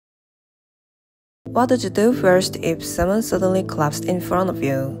What would you do first if someone suddenly collapsed in front of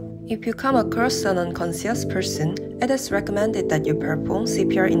you? If you come across an unconscious person, it is recommended that you perform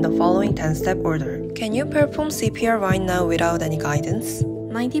CPR in the following 10-step order. Can you perform CPR right now without any guidance?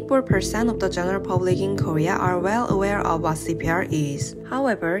 94% of the general public in Korea are well aware of what CPR is.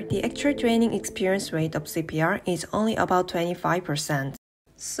 However, the actual training experience rate of CPR is only about 25%.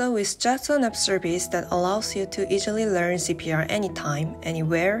 So it's just an app service that allows you to easily learn CPR anytime,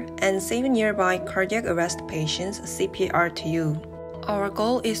 anywhere, and save nearby cardiac arrest patients CPR2U. Our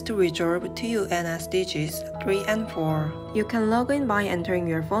goal is to resolve 2U and SDGs 3 and 4. You can log in by entering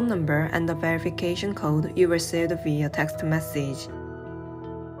your phone number and the verification code you received via text message.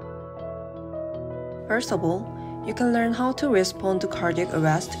 First of all, you can learn how to respond to cardiac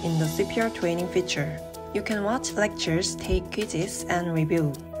arrest in the CPR training feature. You can watch lectures, take quizzes, and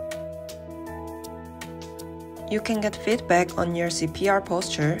review. You can get feedback on your CPR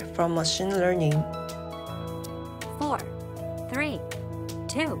posture from machine learning. 4, 3,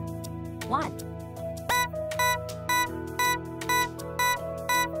 2, 1.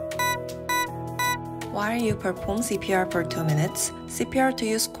 While you perform CPR for 2 minutes,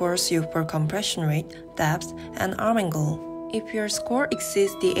 CPR2U scores you for compression rate, depth, and arm angle. If your score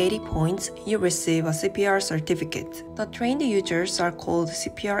exceeds the 80 points, you receive a CPR certificate. The trained users are called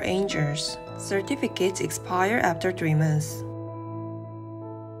CPR Angels. Certificates expire after 3 months.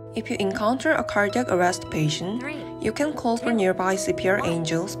 If you encounter a cardiac arrest patient, you can call for nearby CPR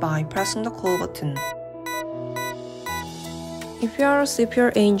Angels by pressing the call button. If you are a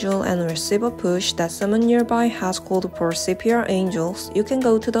CPR Angel and receive a push that someone nearby has called for CPR Angels, you can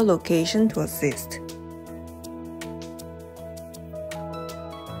go to the location to assist.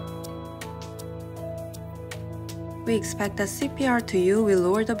 We expect that CPR2U will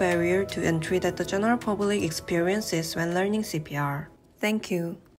lower the barrier to entry that the general public experiences when learning CPR. Thank you.